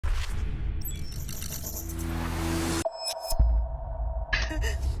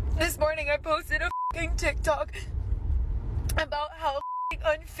This morning I posted a f***ing TikTok about how f***ing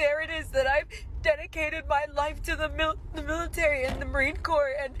unfair it is that I've dedicated my life to the military and the Marine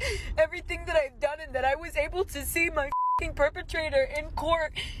Corps and everything that I've done, and that I was able to see my f***ing perpetrator in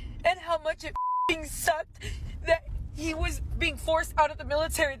court, and how much it f***ing sucked that he was being forced out of the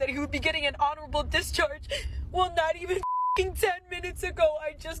military, that he would be getting an honorable discharge. Well, not even f***ing 10 minutes ago,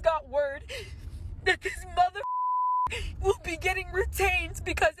 I just got word that this mother will be getting retained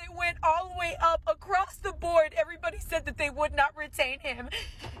because it went all the way up across the board. Everybody said that they would not retain him,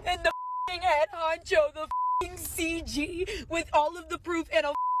 and the f***ing head honcho, the f***ing CG, with all of the proof and a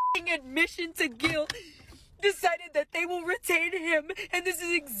f***ing admission to guilt, decided that they will retain him. And this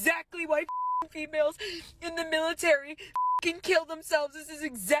is exactly why f***ing females in the military f***ing kill themselves. This is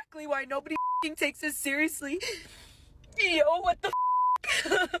exactly why nobody f***ing takes us seriously. Yo, what the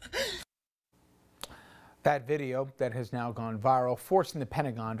f***? That video that has now gone viral, forcing the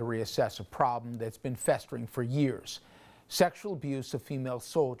Pentagon to reassess a problem that's been festering for years: sexual abuse of female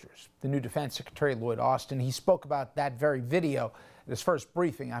soldiers. The new Defense Secretary, Lloyd Austin, he spoke about that very video at his first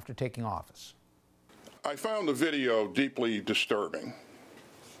briefing after taking office. I found the video deeply disturbing,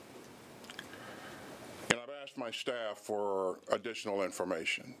 and I've asked my staff for additional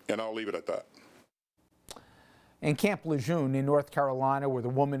information, and I'll leave it at that. In Camp Lejeune in North Carolina, where the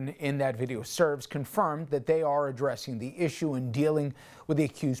woman in that video serves, confirmed that they are addressing the issue and dealing with the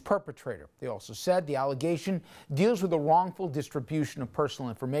accused perpetrator. They also said the allegation deals with the wrongful distribution of personal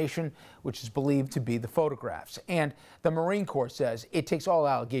information, which is believed to be the photographs. And the Marine Corps says it takes all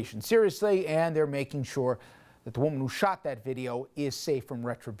allegations seriously, and they're making sure that the woman who shot that video is safe from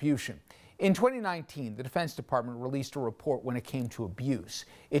retribution. In 2019, the Defense Department released a report when it came to abuse.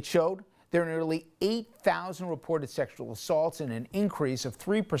 It showed there are nearly 8,000 reported sexual assaults, and an increase of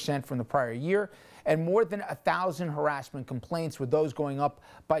 3% from the prior year, and more than 1,000 harassment complaints, with those going up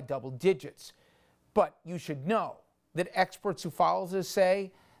by double digits. But you should know that experts who follow this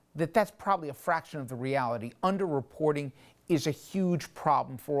say that that's probably a fraction of the reality. Underreporting is a huge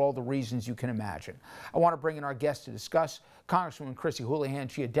problem for all the reasons you can imagine. I want to bring in our guest to discuss, Congresswoman Chrissy Houlahan.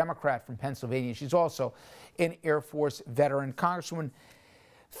 She's a Democrat from Pennsylvania. She's also an Air Force veteran. Congresswoman,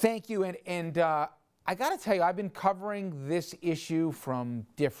 thank you. And I got to tell you, I've been covering this issue from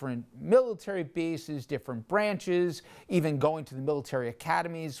different military bases, different branches, even going to the military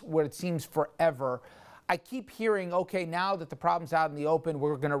academies, where it seems forever. I keep hearing, okay, now that the problem's out in the open,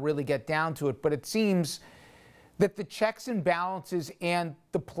 we're going to really get down to it. But it seems that the checks and balances and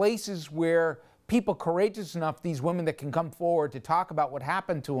the places where people courageous enough, these women that can come forward to talk about what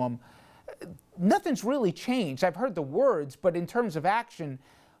happened to them, nothing's really changed. I've heard the words, but in terms of action,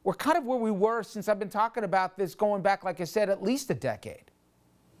 we're kind of where we were since I've been talking about this going back, like I said, at least a decade.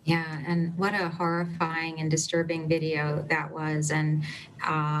 Yeah, and what a horrifying and disturbing video that was. And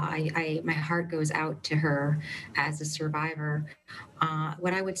my heart goes out to her as a survivor.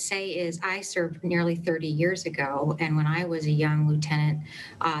 What I would say is I served nearly 30 years ago, and when I was a young lieutenant,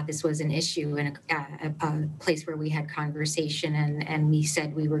 this was an issue in a place where we had conversation, and we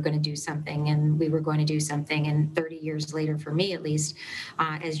said we were going to do something, and we were going to do something. And 30 years later, for me at least,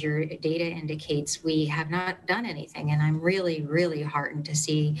 as your data indicates, we have not done anything. And I'm really, really heartened to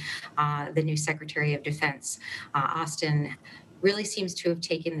see the new Secretary of Defense, Austin, really seems to have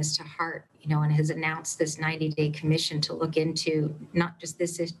taken this to heart, and has announced this 90-day commission to look into not just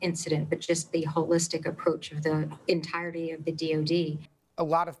this incident, but just the holistic approach of the entirety of the DOD. A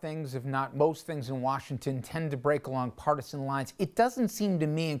lot of things, if not most things in Washington, tend to break along partisan lines. It doesn't seem to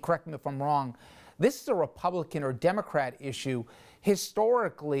me, and correct me if I'm wrong, this is a Republican or Democrat issue.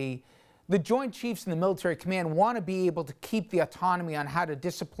 Historically, the Joint Chiefs and the military command want to be able to keep the autonomy on how to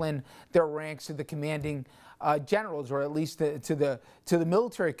discipline their ranks to the commanding generals, or at least to the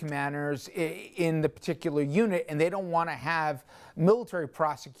military commanders in the particular unit, and they don't want to have military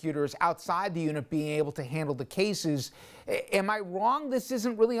prosecutors outside the unit being able to handle the cases. Am I wrong? This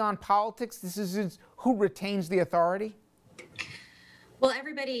isn't really on politics. This is who retains the authority? Well,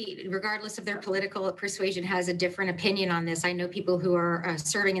 everybody, regardless of their political persuasion, has a different opinion on this. I know people who are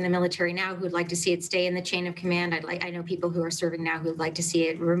serving in the military now who would like to see it stay in the chain of command. I know people who are serving now who would like to see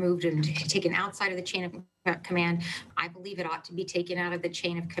it removed and taken outside of the chain of command. I believe it ought to be taken out of the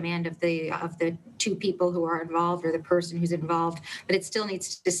chain of command of the two people who are involved, or the person who's involved, but it still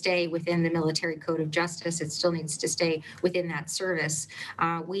needs to stay within the military code of justice. It still needs to stay within that service.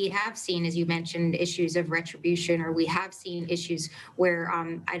 We have seen, as you mentioned, issues of retribution, or we have seen issues where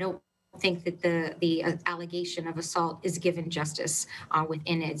I don't think that the allegation of assault is given justice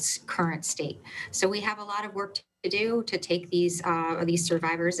within its current state. So we have a lot of work to do to take these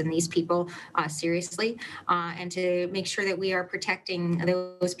survivors and these people seriously, and to make sure that we are protecting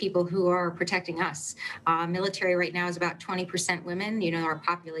those people who are protecting us. Military right now is about 20% women. You know, our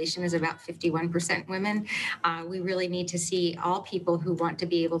population is about 51% women. We really need to see all people who want to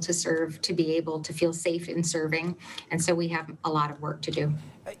be able to serve to be able to feel safe in serving, and so we have a lot of work to do.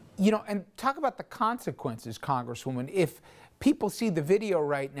 You know, and talk about the consequences, Congresswoman. If people see the video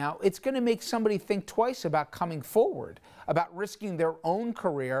right now, it's going to make somebody think twice about coming forward, about risking their own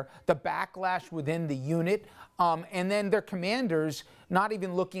career, the backlash within the unit, and then their commanders not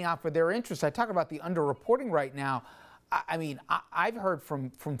even looking out for their interests. I talk about the underreporting right now. I mean, I've heard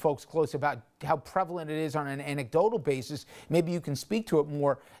from folks close about how prevalent it is on an anecdotal basis. Maybe you can speak to it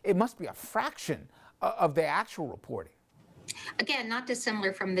more. It must be a fraction of the actual reporting. Again, not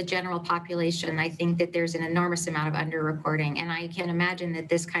dissimilar from the general population. I think that there's an enormous amount of underreporting, and I can imagine that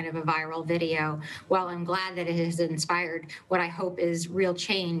this kind of a viral video, while I'm glad that it has inspired what I hope is real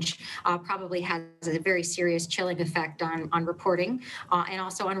change, probably has a very serious chilling effect on reporting and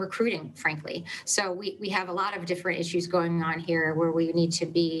also on recruiting, frankly. So we have a lot of different issues going on here where we need to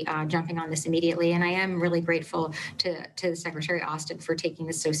be jumping on this immediately, and I am really grateful to Secretary Austin for taking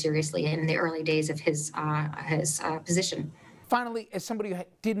this so seriously in the early days of his position. Finally, as somebody who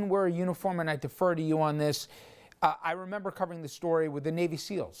didn't wear a uniform, and I defer to you on this, I remember covering the story with the Navy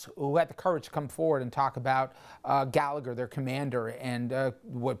SEALs who had the courage to come forward and talk about Gallagher, their commander, and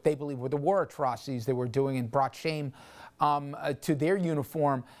what they believe were the war atrocities they were doing, and brought shame to their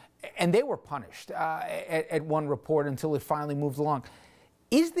uniform. And they were punished at one report until it finally moved along.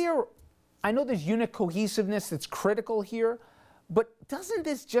 Is there, I know there's unit cohesiveness that's critical here, but doesn't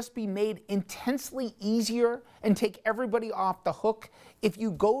this just be made intensely easier and take everybody off the hook if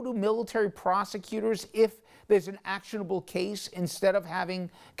you go to military prosecutors, if there's an actionable case, instead of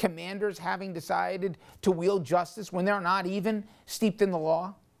having commanders having decided to wield justice when they're not even steeped in the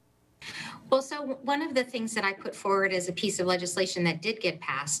law? Well, so one of the things that I put forward as a piece of legislation that did get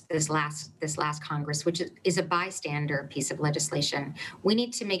passed this last Congress, which is a bystander piece of legislation. We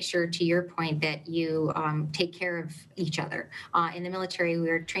need to make sure, to your point, that you take care of each other. In the military, we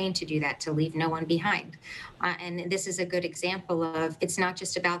are trained to do that, to leave no one behind. And this is a good example of, it's not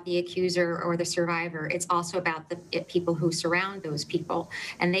just about the accuser or the survivor, it's also about the people who surround those people.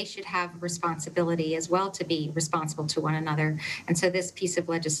 And they should have responsibility as well to be responsible to one another. And so this piece of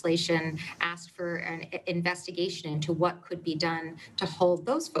legislation asked for an investigation into what could be done to hold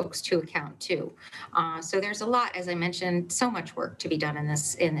those folks to account too. So there's a lot, as I mentioned, so much work to be done in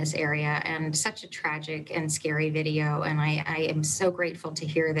this area, and such a tragic and scary video. And I am so grateful to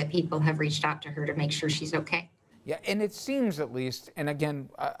hear that people have reached out to her to make sure she's okay. Yeah, and it seems, at least, and again,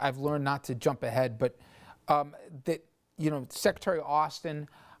 I've learned not to jump ahead, but that, you know, Secretary Austin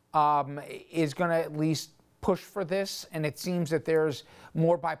is going to at least push for this, and it seems that there's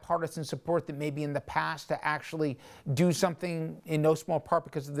more bipartisan support than maybe in the past to actually do something, in no small part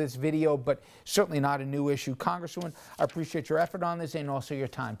because of this video, but certainly not a new issue. Congresswoman, I appreciate your effort on this and also your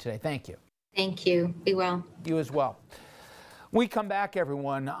time today. Thank you. Thank you. Be well. You as well. When we come back,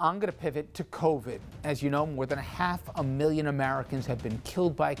 everyone, I'm going to pivot to COVID. As you know, more than 500,000 Americans have been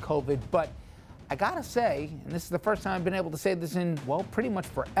killed by COVID, but I gotta say, and this is the first time I've been able to say this in, well, pretty much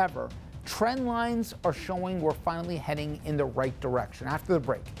forever, trend lines are showing we're finally heading in the right direction. After the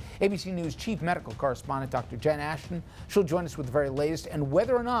break, ABC News Chief Medical Correspondent Dr. Jen Ashton, she'll join us with the very latest and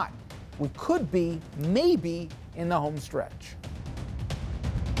whether or not we could be maybe in the home stretch.